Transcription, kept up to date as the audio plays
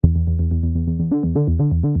Welcome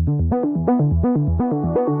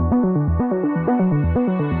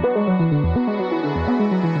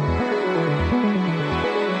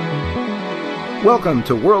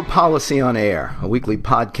to World Policy on Air, a weekly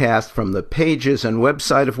podcast from the pages and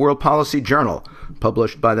website of World Policy Journal,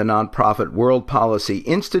 published by the nonprofit World Policy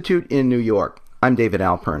Institute in New York. I'm David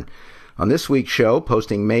Alpern. On this week's show,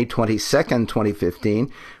 posting May 22nd,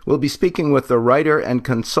 2015, we'll be speaking with the writer and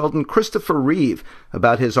consultant Christopher Reeve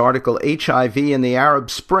about his article HIV in the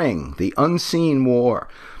Arab Spring, The Unseen War,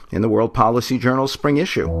 in the World Policy Journal spring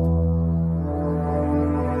issue.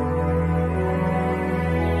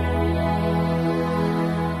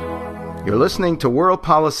 You're listening to World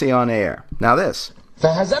Policy on Air. Now this.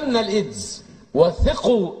 فهزمنا الإيدز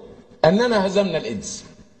وثقوا أننا هزمنا الإيدز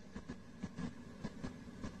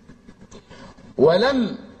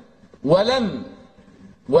ولن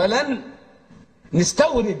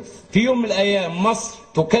نستورد في يوم من الأيام مصر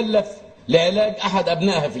تكلف لعلاج أحد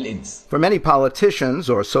أبنائها في الإيدز. For many politicians,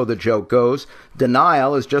 or so the joke goes,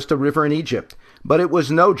 denial is just a river in Egypt. But it was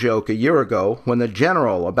no joke a year ago when the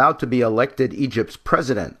general about to be elected Egypt's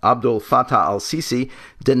president, Abdel Fattah al-Sisi,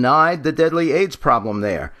 denied the deadly AIDS problem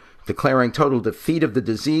there, declaring total defeat of the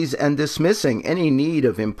disease and dismissing any need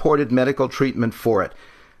of imported medical treatment for it.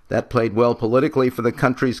 That played well politically for the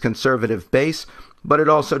country's conservative base, but it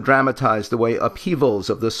also dramatized the way upheavals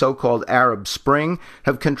of the so-called Arab Spring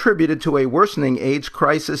have contributed to a worsening AIDS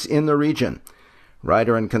crisis in the region.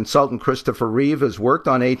 Writer and consultant Christopher Reeve has worked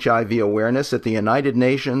on HIV awareness at the United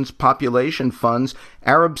Nations Population Fund's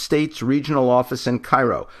Arab States Regional Office in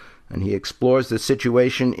Cairo, and he explores the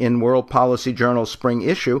situation in World Policy Journal spring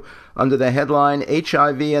issue under the headline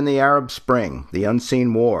HIV and the Arab Spring, The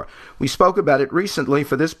Unseen War. We spoke about it recently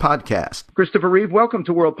for this podcast. Christopher Reeve, welcome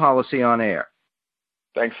to World Policy on Air.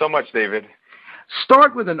 Thanks so much, David.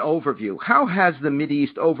 Start with an overview. How has the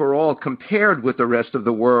Mideast overall compared with the rest of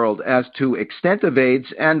the world as to extent of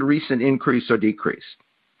AIDS and recent increase or decrease?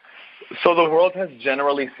 So the world has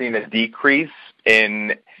generally seen a decrease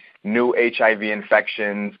in new HIV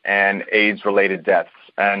infections and AIDS-related deaths,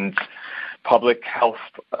 and public health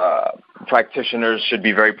practitioners should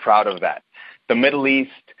be very proud of that. The Middle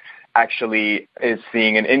East actually is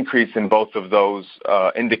seeing an increase in both of those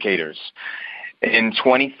indicators. In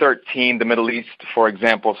 2013, the Middle East, for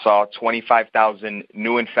example, saw 25,000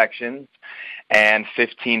 new infections and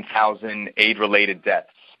 15,000 AIDS-related deaths.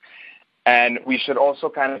 And we should also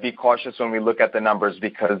kind of be cautious when we look at the numbers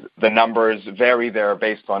because the numbers vary. They're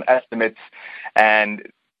based on estimates. And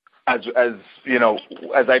as you know,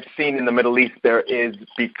 as I've seen in the Middle East, there is,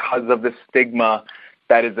 because of the stigma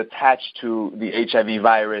that is attached to the HIV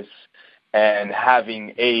virus and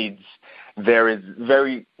having AIDS, there is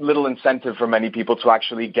very little incentive for many people to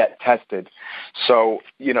actually get tested. So,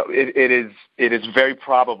 you know, it is very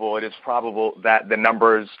probable, that the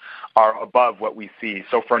numbers are above what we see.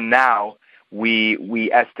 So for now, we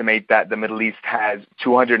estimate that the Middle East has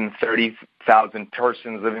 230,000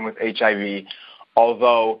 persons living with HIV,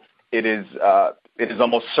 although it is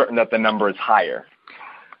almost certain that the number is higher.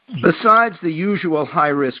 Besides the usual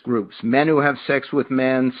high-risk groups, men who have sex with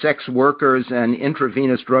men, sex workers, and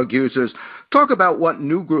intravenous drug users, talk about what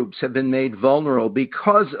new groups have been made vulnerable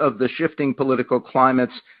because of the shifting political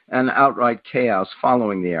climates and outright chaos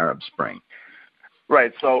following the Arab Spring.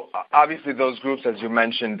 Right. So obviously those groups, as you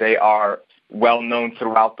mentioned, they are well known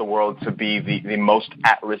throughout the world to be the most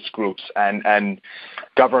at-risk groups, and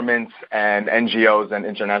governments and NGOs and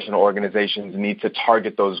international organizations need to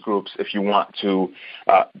target those groups if you want to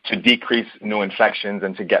decrease new infections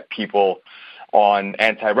and to get people on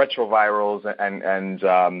antiretrovirals and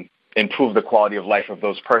improve the quality of life of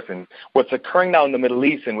those persons. What's occurring now in the Middle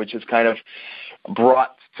East, and which is kind of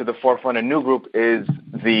brought to the forefront a new group, is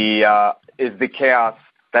the chaos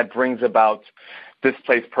that brings about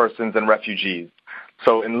displaced persons and refugees.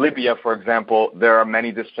 So in Libya, for example, there are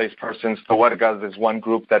many displaced persons. Tawargaz is one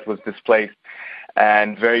group that was displaced,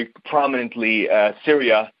 and very prominently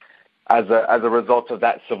Syria, as a result of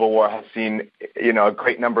that civil war, has seen a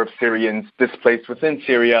great number of Syrians displaced within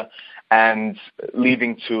Syria and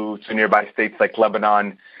leaving to nearby states like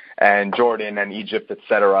Lebanon and Jordan and Egypt,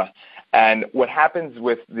 etc. And what happens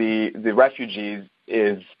with the refugees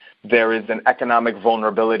is there is an economic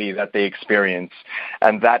vulnerability that they experience,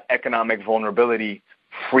 and that economic vulnerability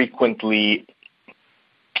frequently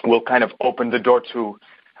will kind of open the door to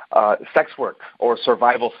sex work or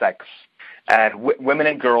survival sex. And women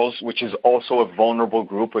and girls, which is also a vulnerable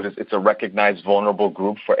group, it's a recognized vulnerable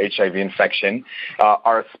group for HIV infection,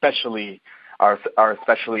 are especially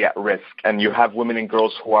at risk. And you have women and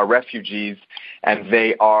girls who are refugees, and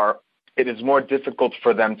they are it is more difficult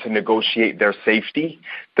for them to negotiate their safety.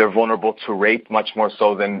 They're vulnerable to rape much more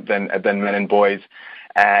so than men and boys.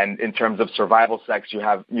 And in terms of survival sex,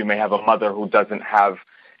 you may have a mother who doesn't have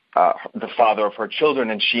the father of her children,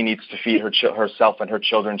 and she needs to feed herself and her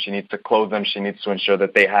children. She needs to clothe them. She needs to ensure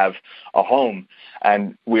that they have a home.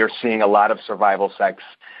 And we are seeing a lot of survival sex.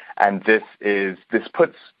 And this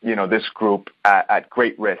puts, this group at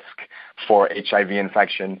great risk for HIV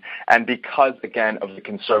infection. And because, again, of the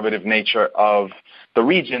conservative nature of the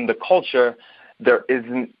region, the culture, there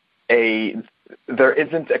isn't a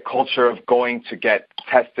culture of going to get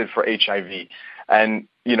tested for HIV. And,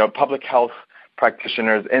 public health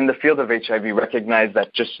practitioners in the field of HIV recognize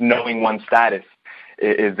that just knowing one's status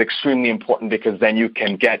is extremely important, because then you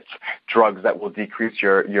can get drugs that will decrease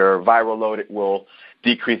your viral load. It will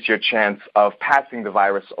decrease your chance of passing the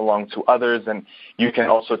virus along to others, and you can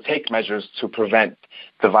also take measures to prevent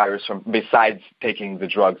the virus from, besides taking the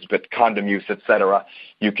drugs, but condom use, etc.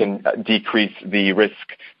 You can decrease the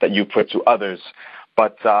risk that you put to others.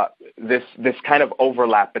 But this kind of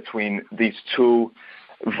overlap between these two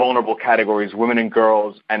vulnerable categories, women and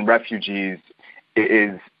girls and refugees,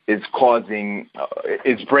 is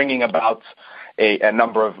bringing about a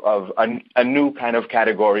number of a new kind of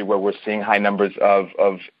category where we're seeing high numbers of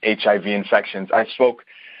HIV infections. I spoke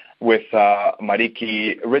with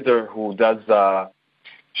Mariki Ridder, who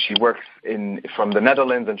she works from the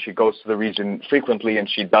Netherlands, and she goes to the region frequently, and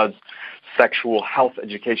she does sexual health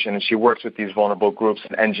education, and she works with these vulnerable groups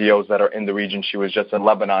and NGOs that are in the region. She was just in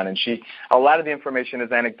Lebanon, and a lot of the information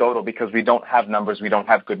is anecdotal because we don't have numbers, we don't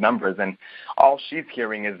have good numbers, and all she's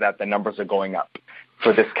hearing is that the numbers are going up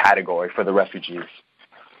for this category, for the refugees.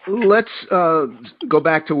 Let's go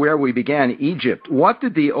back to where we began, Egypt. What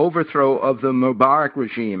did the overthrow of the Mubarak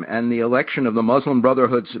regime and the election of the Muslim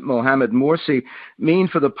Brotherhood's Mohammed Morsi mean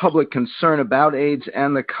for the public concern about AIDS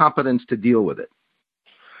and the competence to deal with it?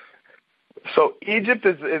 So Egypt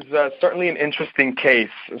is certainly an interesting case.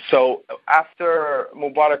 So after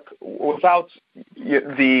Mubarak, without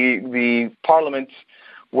the parliament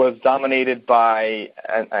was dominated by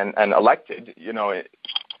and elected,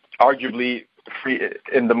 arguably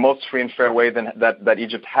in the most free and fair way that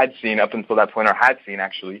Egypt had seen up until that point, or had seen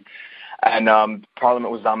actually. And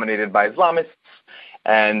parliament was dominated by Islamists,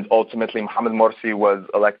 and ultimately Mohammed Morsi was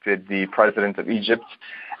elected the president of Egypt.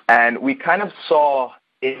 And we kind of saw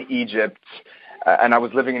in Egypt, and I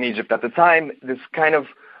was living in Egypt at the time, this kind of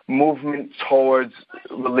movement towards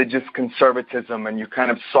religious conservatism, and you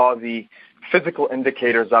kind of saw the physical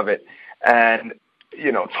indicators of it. And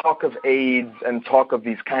talk of AIDS and talk of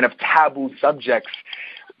these kind of taboo subjects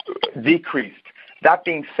decreased. That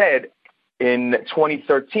being said, in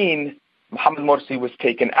 2013, Mohammed Morsi was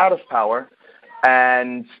taken out of power,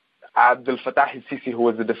 and Abdel Fattah al-Sisi, who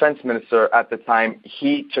was the defense minister at the time,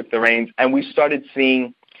 he took the reins, and we started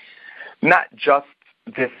seeing not just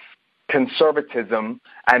this conservatism,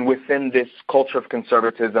 and within this culture of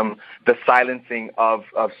conservatism, the silencing of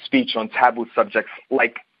speech on taboo subjects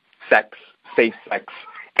like sex, safe sex,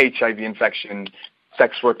 HIV infection,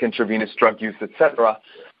 sex work, intravenous drug use, etc.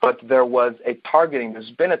 But there was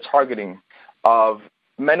there's been a targeting of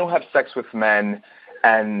men who have sex with men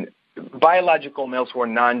and biological males who are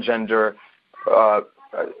non-gender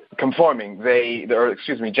conforming,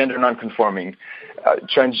 gender non-conforming,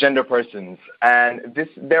 transgender persons. And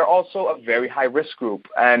they're also a very high-risk group.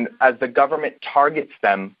 And as the government targets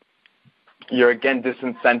them, you're again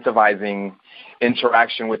disincentivizing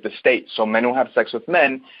interaction with the state. So men who have sex with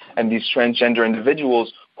men and these transgender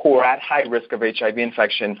individuals who are at high risk of HIV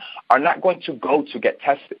infection are not going to go to get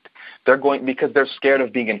tested. They're going because they're scared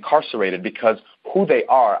of being incarcerated, because who they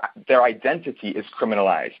are, their identity is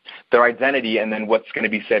criminalized. Their identity, and then what's going to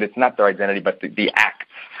be said, it's not their identity, but the acts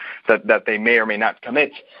that they may or may not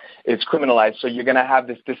commit is criminalized. So you're going to have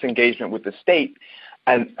this disengagement with the state,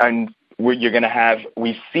 and you're going to have,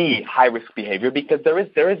 we see high-risk behavior because there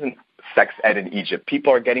isn't sex ed in Egypt.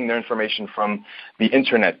 People are getting their information from the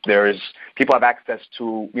internet. People have access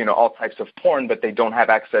to, all types of porn, but they don't have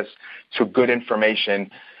access to good information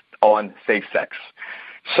on safe sex.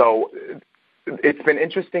 So it's been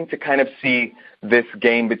interesting to kind of see this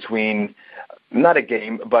game between, not a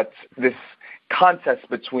game, but this contest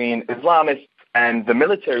between Islamists and the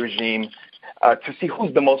military regime to see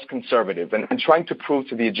who's the most conservative, and trying to prove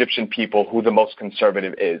to the Egyptian people who the most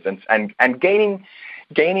conservative is, and gaining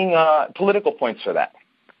political points for that.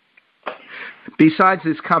 Besides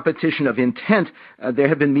this competition of intent, there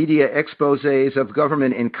have been media exposés of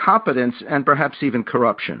government incompetence and perhaps even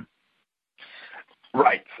corruption.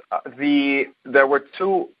 Right. There were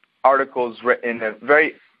two articles written,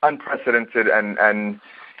 very unprecedented and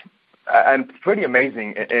and pretty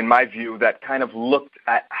amazing in my view, that kind of looked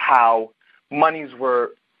at how monies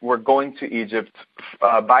were going to Egypt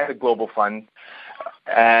by the Global Fund,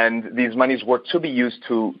 and these monies were to be used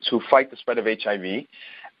to fight the spread of HIV.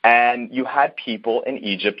 And you had people in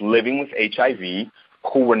Egypt living with HIV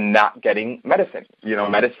who were not getting medicine.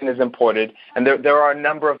 Medicine is imported, and there are a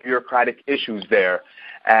number of bureaucratic issues there.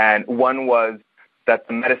 And one was that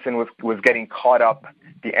the medicine was getting caught up,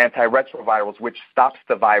 the antiretrovirals, which stops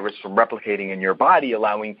the virus from replicating in your body,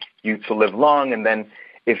 allowing you to live long. And then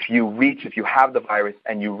if you have the virus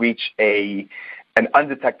and you reach an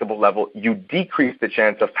undetectable level, you decrease the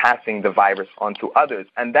chance of passing the virus on to others.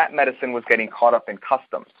 And that medicine was getting caught up in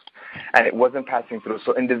customs, and it wasn't passing through.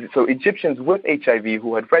 So Egyptians with HIV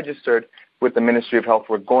who had registered with the Ministry of Health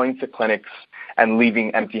were going to clinics and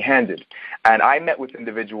leaving empty-handed. And I met with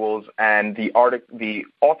individuals, and the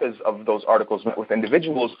authors of those articles met with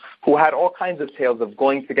individuals who had all kinds of tales of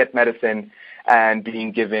going to get medicine and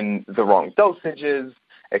being given the wrong dosages,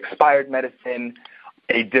 expired medicine,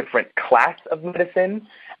 a different class of medicine,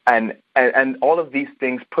 and all of these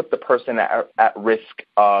things put the person at risk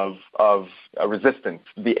of resistance.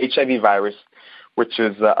 The HIV virus, which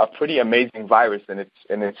is a pretty amazing virus in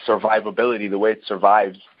its survivability, the way it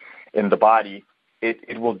survives in the body,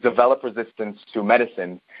 it will develop resistance to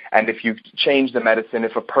medicine. And if you change the medicine,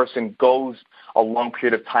 if a person goes a long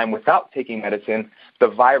period of time without taking medicine, the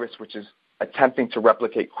virus, which is attempting to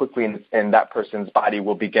replicate quickly in that person's body,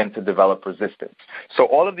 will begin to develop resistance. So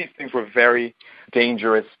all of these things were very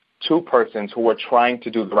dangerous to persons who were trying to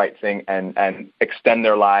do the right thing and extend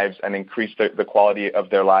their lives and increase the quality of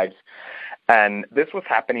their lives. And this was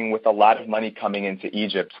happening with a lot of money coming into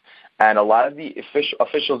Egypt. And a lot of the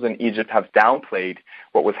officials in Egypt have downplayed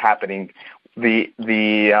what was happening. The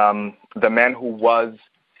man who was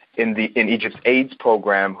in Egypt's AIDS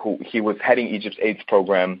program, he was heading Egypt's AIDS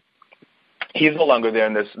program, he's no longer there,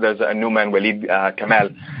 and there's a new man, Walid Kamal,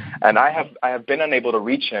 and I have been unable to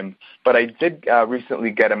reach him, but I did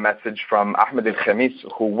recently get a message from Ahmed al-Khamis,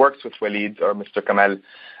 who works with Walid, or Mr. Kamal,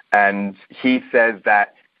 and he says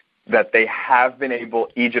that Egypt has been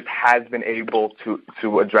able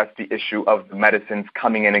to address the issue of the medicines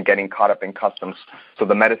coming in and getting caught up in customs. So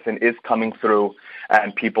the medicine is coming through,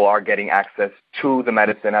 and people are getting access to the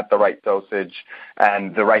medicine at the right dosage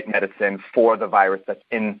and the right medicine for the virus that's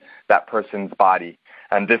in that person's body.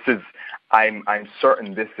 And this is, I'm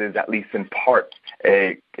certain this is, at least in part,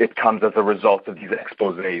 it comes as a result of these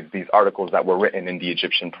exposés, these articles that were written in the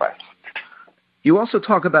Egyptian press. You also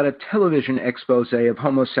talk about a television expose of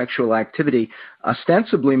homosexual activity,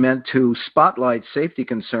 ostensibly meant to spotlight safety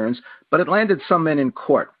concerns, but it landed some men in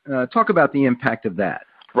court. Talk about the impact of that.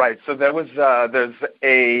 Right. So there's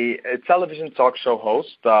a television talk show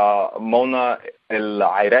host, Mona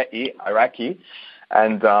Iraqi,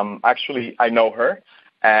 and actually I know her,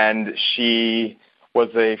 and she was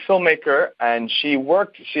a filmmaker, and she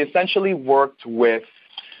essentially worked with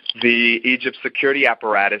the Egypt security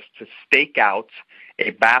apparatus to stake out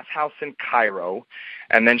a bathhouse in Cairo,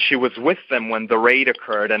 and then she was with them when the raid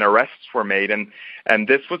occurred and arrests were made, and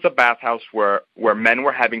this was a bathhouse where men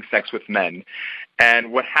were having sex with men.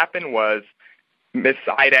 And what happened was Miss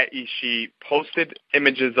Iraqi, she posted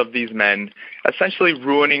images of these men essentially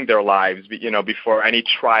ruining their lives, before any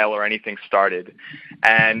trial or anything started.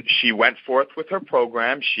 And she went forth with her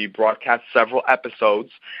program. She broadcast several episodes,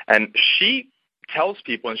 and she tells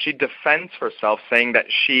people, and she defends herself, saying that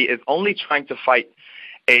she is only trying to fight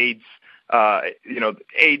AIDS.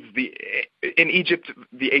 AIDS. In Egypt,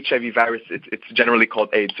 the HIV virus, it's generally called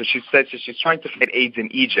AIDS. So she says she's trying to fight AIDS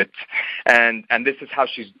in Egypt, and this is how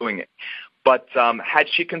she's doing it. But had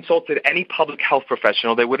she consulted any public health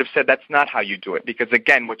professional, they would have said that's not how you do it. Because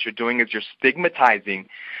again, what you're doing is you're stigmatizing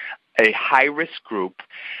a high-risk group,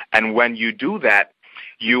 and when you do that,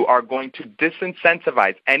 you are going to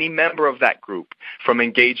disincentivize any member of that group from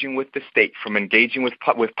engaging with the state, from engaging with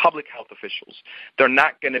public health officials. They're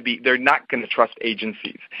not going to trust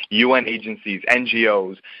agencies, UN agencies,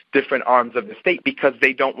 NGOs, different arms of the state, because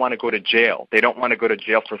they don't want to go to jail. They don't want to go to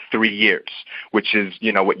jail for 3 years, which is,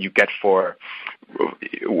 what you get for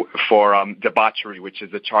debauchery, which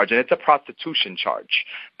is a charge, and it's a prostitution charge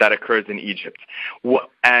that occurs in Egypt.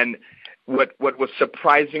 What was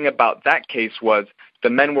surprising about that case was the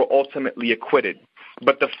men were ultimately acquitted.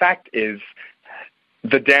 But the fact is,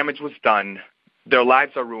 the damage was done. Their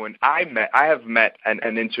lives are ruined. I have met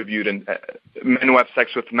and interviewed men who have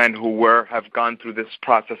sex with men who have gone through this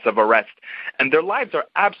process of arrest, and their lives are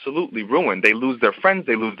absolutely ruined. They lose their friends,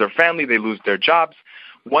 they lose their family, they lose their jobs.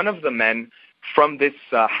 One of the men from this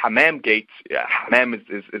hammam gate, hammam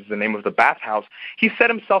is the name of the bathhouse, he set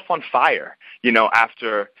himself on fire,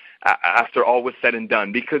 after after all was said and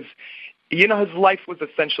done, because his life was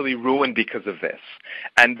essentially ruined because of this.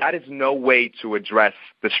 And that is no way to address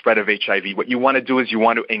the spread of HIV. What you want to do is you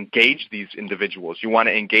want to engage these individuals. You want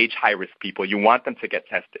to engage high-risk people. You want them to get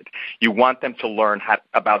tested. You want them to learn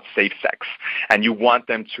about safe sex. And you want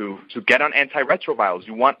them to get on antiretrovirals.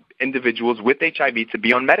 You want individuals with HIV to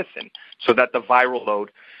be on medicine so that the viral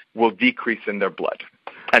load will decrease in their blood.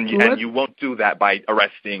 And you won't do that by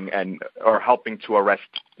arresting or helping to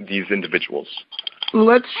arrest these individuals.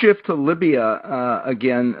 Let's shift to Libya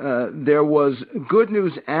again. There was good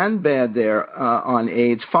news and bad there on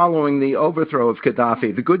AIDS following the overthrow of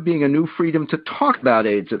Gaddafi, the good being a new freedom to talk about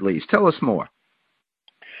AIDS at least. Tell us more.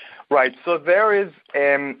 Right. So there is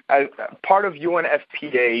part of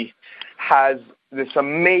UNFPA has this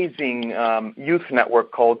amazing youth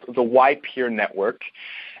network called the Y-Peer Network,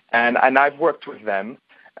 and I've worked with them.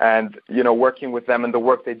 And, working with them and the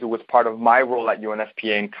work they do was part of my role at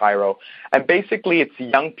UNFPA in Cairo. And basically it's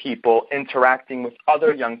young people interacting with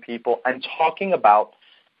other young people and talking about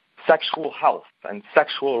sexual health and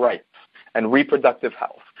sexual rights and reproductive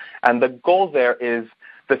health. And the goal there is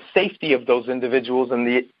the safety of those individuals and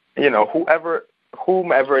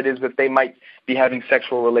whomever it is that they might be having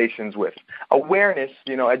sexual relations with. Awareness,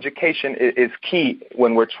 education is key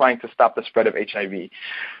when we're trying to stop the spread of HIV.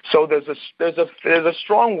 So there's a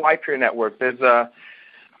strong Y-Peer network. There's a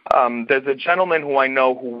gentleman who I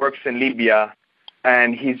know who works in Libya,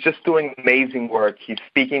 and he's just doing amazing work. He's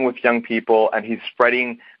speaking with young people, and he's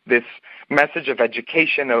spreading this message of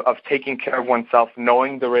education, of taking care of oneself,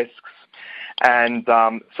 knowing the risks. And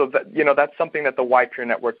so that that's something that the Y-Peer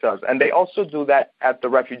Network does, and they also do that at the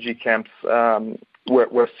refugee camps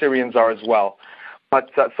where Syrians are as well.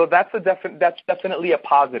 But so that's definitely a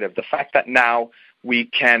positive. The fact that now we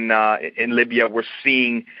can in Libya we're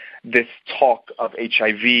seeing this talk of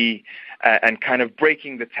HIV and kind of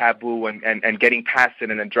breaking the taboo and getting past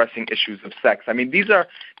it and addressing issues of sex. I mean, these are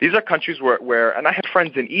countries where and I have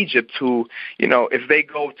friends in Egypt who, if they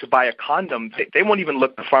go to buy a condom, they won't even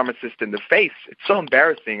look the pharmacist in the face. It's so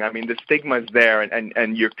embarrassing. I mean, the stigma is there,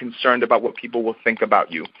 and you're concerned about what people will think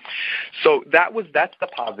about you. So that's the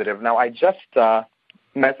positive. Now, I just I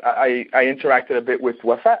interacted a bit with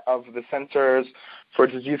Wafat of the Centers for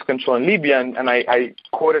Disease Control in Libya, and I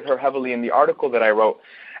quoted her heavily in the article that I wrote.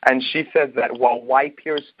 And she says that while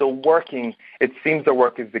Y-Peer is still working, it seems the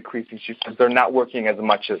work is decreasing. She says they're not working as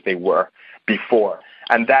much as they were before.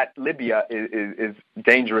 And that Libya is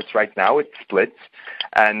dangerous right now. It's split.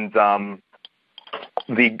 And the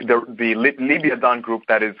Libya Dawn group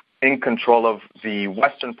that is in control of the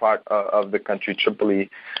western part of the country, Tripoli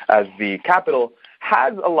as the capital,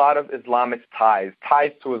 has a lot of Islamist ties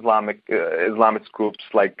to Islamist groups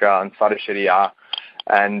like Ansar al-Sharia,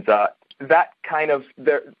 and that kind of,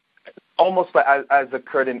 almost as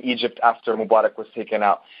occurred in Egypt after Mubarak was taken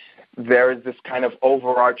out, there is this kind of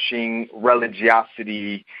overarching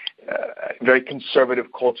religiosity, very conservative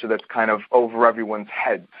culture that's kind of over everyone's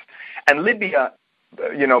heads. And Libya,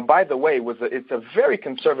 by the way, it's a very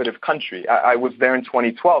conservative country. I was there in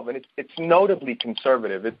 2012, and it's notably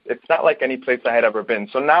conservative. It's not like any place I had ever been.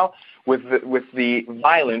 So now with the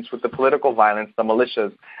violence, with the political violence, the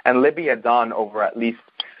militias, and Libya Dawn over at least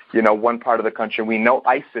one part of the country. We know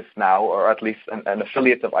ISIS now, or at least an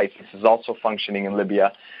affiliate of ISIS, is also functioning in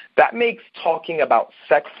Libya. That makes talking about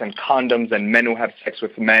sex and condoms and men who have sex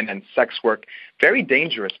with men and sex work very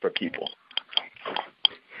dangerous for people.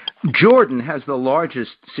 Jordan has the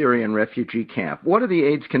largest Syrian refugee camp. What are the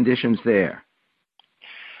AIDS conditions there?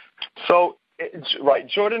 So, right,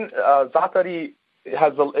 Jordan, Za'atari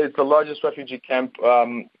is the largest refugee camp.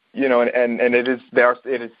 And it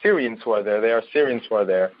is Syrians who are there. They are Syrians who are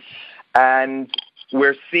there, and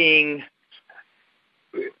we're seeing.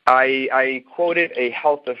 I quoted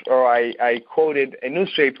I quoted a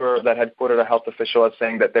newspaper that had quoted a health official as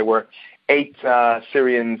saying that there were 8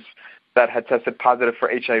 Syrians that had tested positive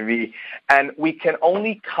for HIV, and we can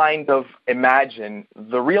only kind of imagine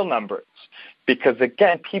the real numbers because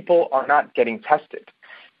again, people are not getting tested.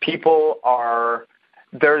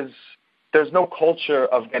 There's no culture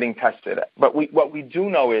of getting tested. But what we do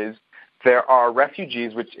know is there are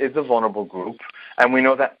refugees, which is a vulnerable group, and we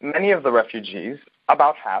know that many of the refugees,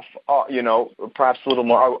 about half, perhaps a little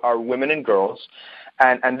more, are women and girls.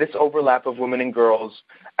 And this overlap of women and girls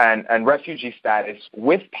and refugee status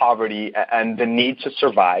with poverty and the need to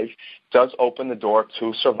survive does open the door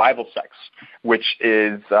to survival sex, which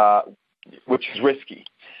is risky.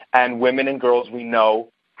 And women and girls, we know,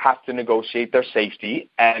 have to negotiate their safety,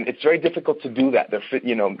 and it's very difficult to do that. They're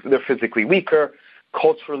physically weaker,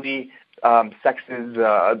 culturally, sexes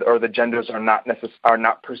or the genders are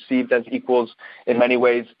not perceived as equals in many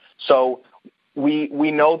ways. So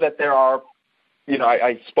we know that there are,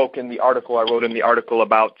 I spoke in the article, I wrote in the article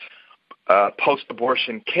about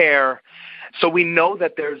post-abortion care. So we know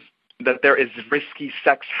that there is risky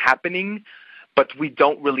sex happening, but we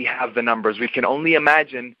don't really have the numbers. We can only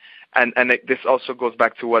imagine, and this also goes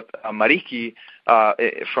back to what Mariki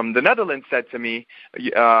from the Netherlands said to me,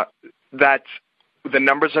 that the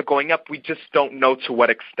numbers are going up. We just don't know to what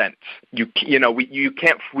extent.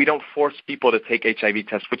 We don't force people to take HIV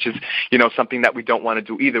tests, which is, something that we don't want to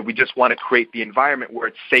do either. We just want to create the environment where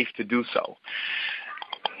it's safe to do so.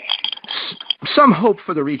 Some hope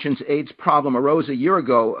for the region's AIDS problem arose a year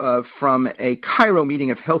ago from a Cairo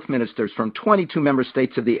meeting of health ministers from 22 member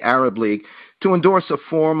states of the Arab League to endorse a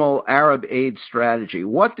formal Arab AIDS strategy.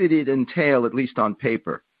 What did it entail, at least on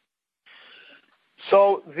paper?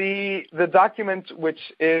 So the document,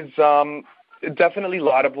 which is definitely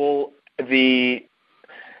laudable,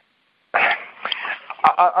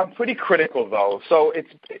 I'm pretty critical, though. So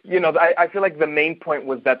it's, I feel like the main point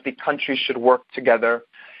was that the countries should work together,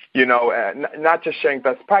 not just sharing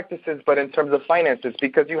best practices, but in terms of finances,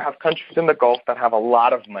 because you have countries in the Gulf that have a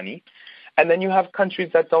lot of money, and then you have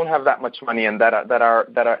countries that don't have that much money and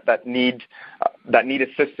that need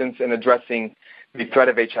assistance in addressing the threat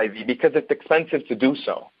of HIV, because it's expensive to do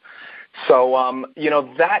so. So,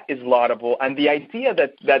 that is laudable. And the idea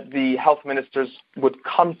that the health ministers would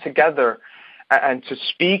come together and to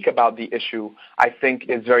speak about the issue, I think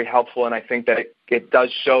is very helpful. And I think that it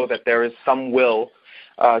does show that there is some will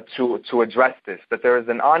to address this, that there is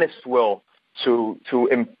an honest will to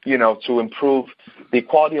improve the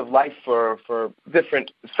quality of life for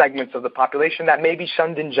different segments of the population that may be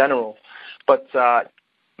shunned in general. But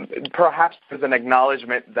perhaps there's an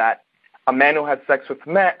acknowledgement that a man who has sex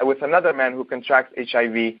with another man who contracts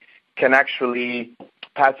HIV can actually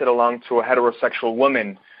pass it along to a heterosexual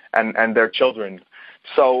woman and their children.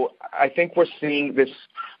 So I think we're seeing this,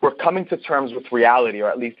 we're coming to terms with reality, or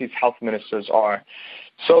at least these health ministers are.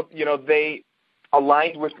 So, they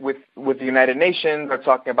aligned with the United Nations. They're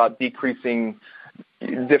talking about decreasing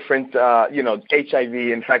different, HIV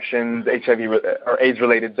infections, HIV or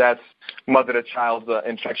AIDS-related deaths, mother-to-child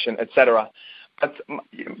infection, etc. But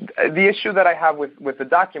the issue that I have with the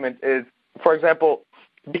document is, for example,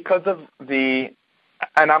 because of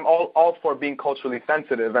and I'm all for being culturally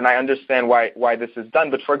sensitive, and I understand why this is done.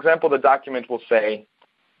 But, for example, the document will say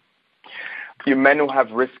men who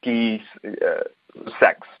have risky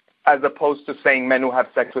sex, as opposed to saying men who have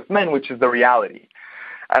sex with men, which is the reality.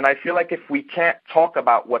 And I feel like if we can't talk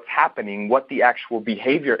about what's happening, what the actual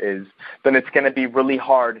behavior is, then it's going to be really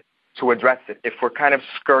hard to address it. If we're kind of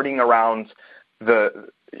skirting around the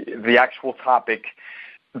actual topic,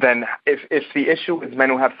 then if the issue is men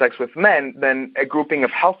who have sex with men, then a grouping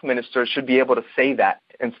of health ministers should be able to say that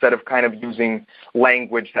instead of kind of using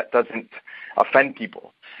language that doesn't offend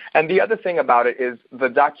people. And the other thing about it is the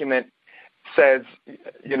document says,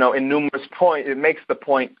 in numerous points, it makes the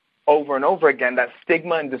point over and over again that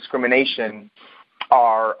stigma and discrimination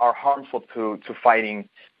are harmful to fighting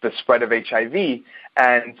the spread of HIV.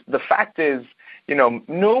 And the fact is,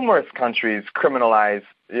 numerous countries criminalize,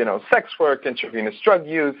 sex work, intravenous drug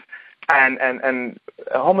use, and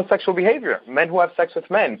homosexual behavior, men who have sex with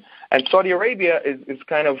men. And Saudi Arabia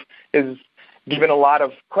is given a lot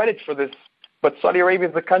of credit for this. But Saudi Arabia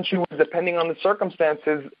is a country where, depending on the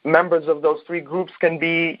circumstances, members of those three groups can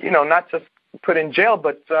be, not just put in jail,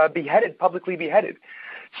 but publicly beheaded.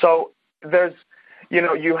 So there's,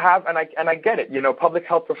 you have, and I get it, public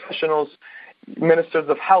health professionals, ministers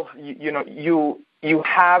of health, you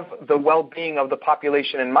have the well-being of the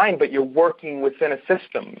population in mind, but you're working within a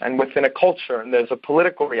system and within a culture, and there's a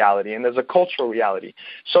political reality and there's a cultural reality.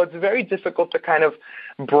 So it's very difficult to kind of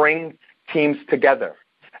bring teams together.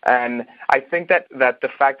 And I think that the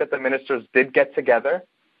fact that the ministers did get together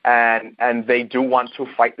and they do want to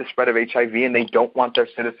fight the spread of HIV and they don't want their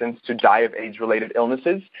citizens to die of AIDS-related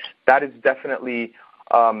illnesses, that is definitely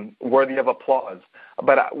worthy of applause.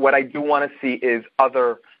 But what I do want to see is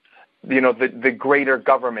other, the greater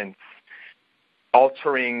governments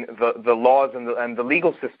altering the laws and the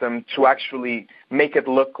legal system to actually make it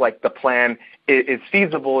look like the plan is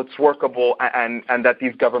feasible, it's workable, and that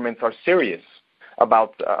these governments are serious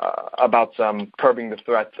about curbing the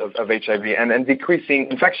threat of HIV and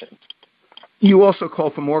decreasing infections. You also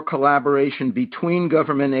call for more collaboration between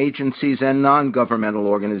government agencies and non-governmental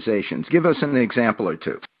organizations. Give us an example or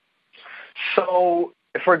two. So,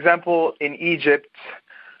 for example, in Egypt,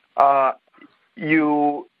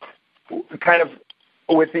 you kind of,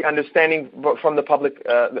 with the understanding from the public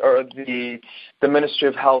or the Ministry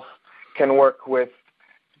of Health, can work with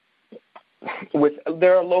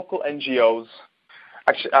there are local NGOs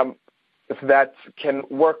actually that can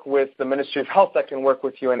work with the Ministry of Health, that can work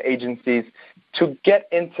with UN agencies to get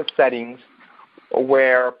into settings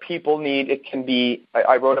where people need. It can be,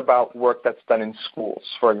 I wrote about work that's done in schools,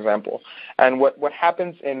 for example. And what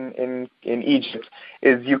happens in Egypt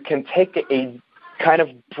is you can take a kind of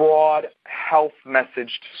broad health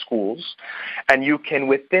message to schools, and you can,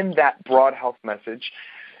 within that broad health message,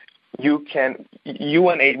 you can,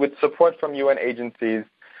 with support from UN agencies,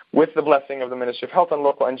 with the blessing of the Ministry of Health and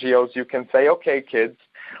local NGOs, you can say, okay, kids,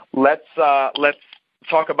 let's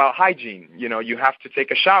talk about hygiene. You know, you have to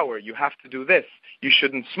take a shower. You have to do this. You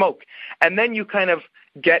shouldn't smoke. And then you kind of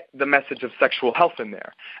get the message of sexual health in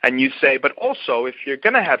there. And you say, but also, if you're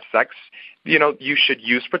going to have sex, you know, you should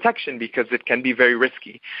use protection because it can be very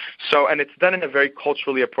risky. So, and it's done in a very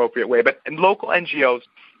culturally appropriate way. But in local NGOs,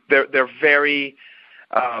 they're very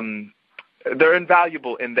they're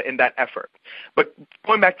invaluable in that effort. But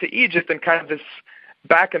going back to Egypt and kind of this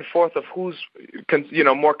back and forth of who's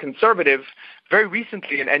more conservative, very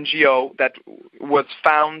recently an NGO that was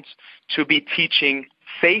found to be teaching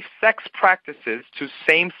safe sex practices to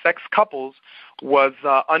same-sex couples was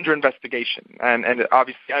under investigation, and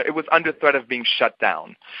obviously it was under threat of being shut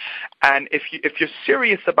down. And if you're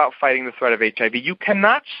serious about fighting the threat of HIV, you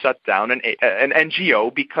cannot shut down an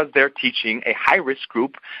NGO because they're teaching a high-risk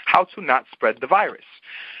group how to not spread the virus.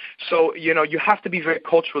 So, you know, you have to be very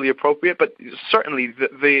culturally appropriate, but certainly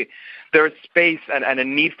there is space and a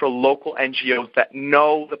need for local NGOs that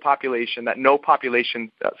know the population, that know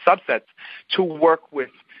population subsets, to work with,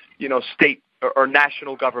 you know, state or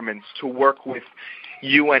national governments, to work with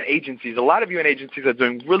UN agencies. A lot of UN agencies are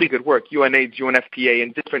doing really good work. UNAIDS, UNFPA,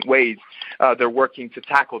 in different ways, they're working to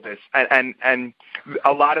tackle this. And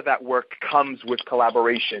a lot of that work comes with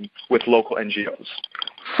collaboration with local NGOs.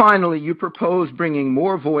 Finally, you propose bringing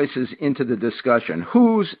more voices into the discussion.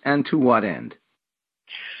 Whose and to what end?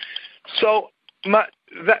 So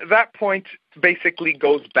that point basically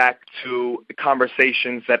goes back to the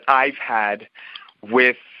conversations that I've had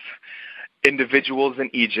with individuals in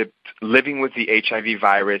Egypt living with the HIV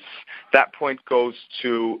virus. That point goes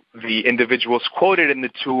to the individuals quoted in the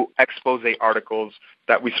two expose articles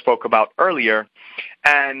that we spoke about earlier.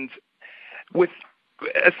 And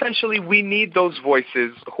essentially, we need those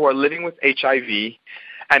voices who are living with HIV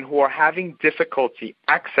and who are having difficulty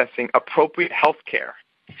accessing appropriate health care.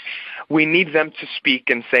 We need them to speak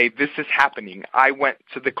and say, this is happening. I went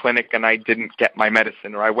to the clinic and I didn't get my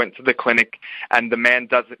medicine, or I went to the clinic and the man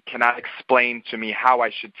cannot explain to me how I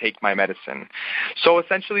should take my medicine. So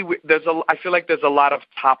essentially, I feel like there's a lot of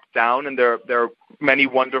top-down, and there are many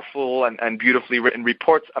wonderful and beautifully written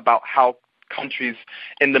reports about how countries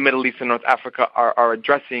in the Middle East and North Africa are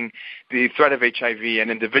addressing the threat of HIV and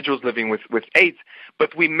individuals living with AIDS,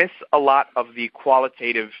 but we miss a lot of the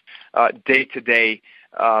qualitative day-to-day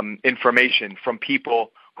information from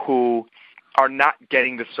people who are not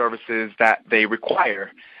getting the services that they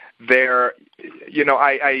require. I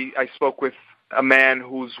spoke with a man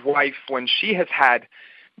whose wife, when she has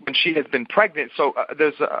been pregnant, so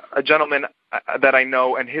there's a gentleman that I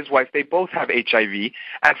know and his wife, they both have HIV,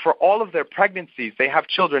 and for all of their pregnancies, they have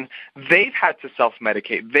children, they've had to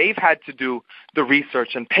self-medicate. They've had to do the research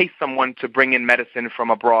and pay someone to bring in medicine from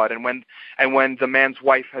abroad. And when the man's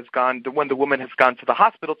wife when the woman has gone to the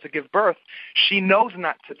hospital to give birth, she knows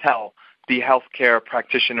not to tell the healthcare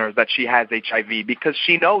practitioners that she has HIV, because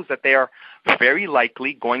she knows that they are very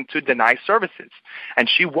likely going to deny services, and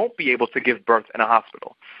she won't be able to give birth in a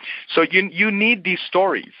hospital. So you need these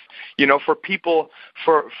stories, for people,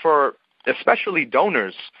 for especially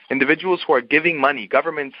donors, individuals who are giving money,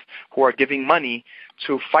 governments who are giving money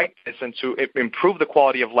to fight this and to improve the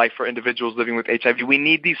quality of life for individuals living with HIV. We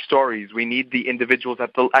need these stories. We need the individuals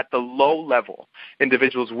at the low level,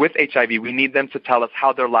 individuals with HIV. We need them to tell us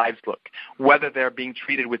how their lives look, whether they're being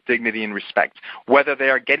treated with dignity and respect, whether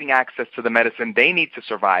they are getting access to the medicine they need to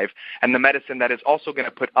survive, and the medicine that is also going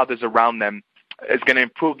to put others around them, is going to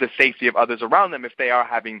improve the safety of others around them if they are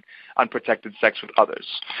having unprotected sex with others.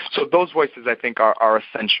 So those voices, I think, are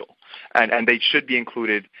essential, and they should be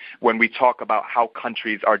included when we talk about how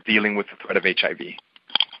countries are dealing with the threat of HIV.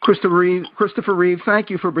 Christopher Reeve, thank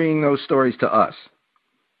you for bringing those stories to us.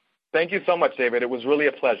 Thank you so much, David. It was really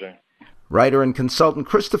a pleasure. Writer and consultant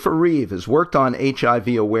Christopher Reeve has worked on HIV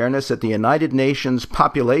awareness at the United Nations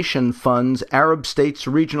Population Fund's Arab States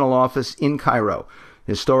Regional Office in Cairo.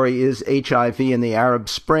 His story is HIV in the Arab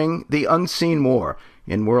Spring, The Unseen War,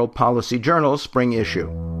 in World Policy Journal's spring issue.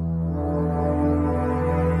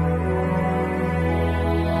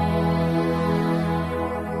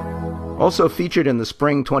 Also featured in the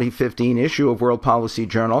spring 2015 issue of World Policy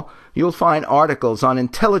Journal, you'll find articles on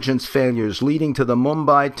intelligence failures leading to the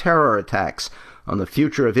Mumbai terror attacks, on the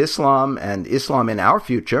future of Islam and Islam in our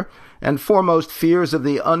future, and foremost fears of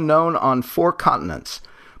the unknown on 4 continents.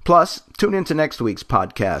 Plus, tune into next week's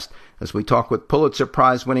podcast as we talk with Pulitzer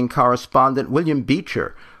Prize-winning correspondent William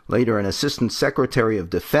Beecher, later an Assistant Secretary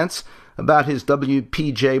of Defense, about his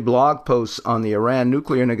WPJ blog posts on the Iran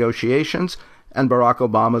nuclear negotiations and Barack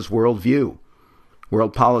Obama's worldview.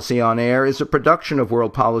 World Policy on Air is a production of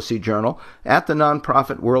World Policy Journal at the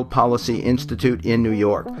nonprofit World Policy Institute in New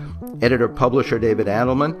York. Editor-publisher David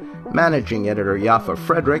Alpern, managing editor Yaffa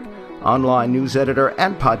Frederick, online news editor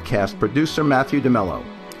and podcast producer Matthew DeMello.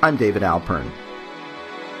 I'm David Alpern.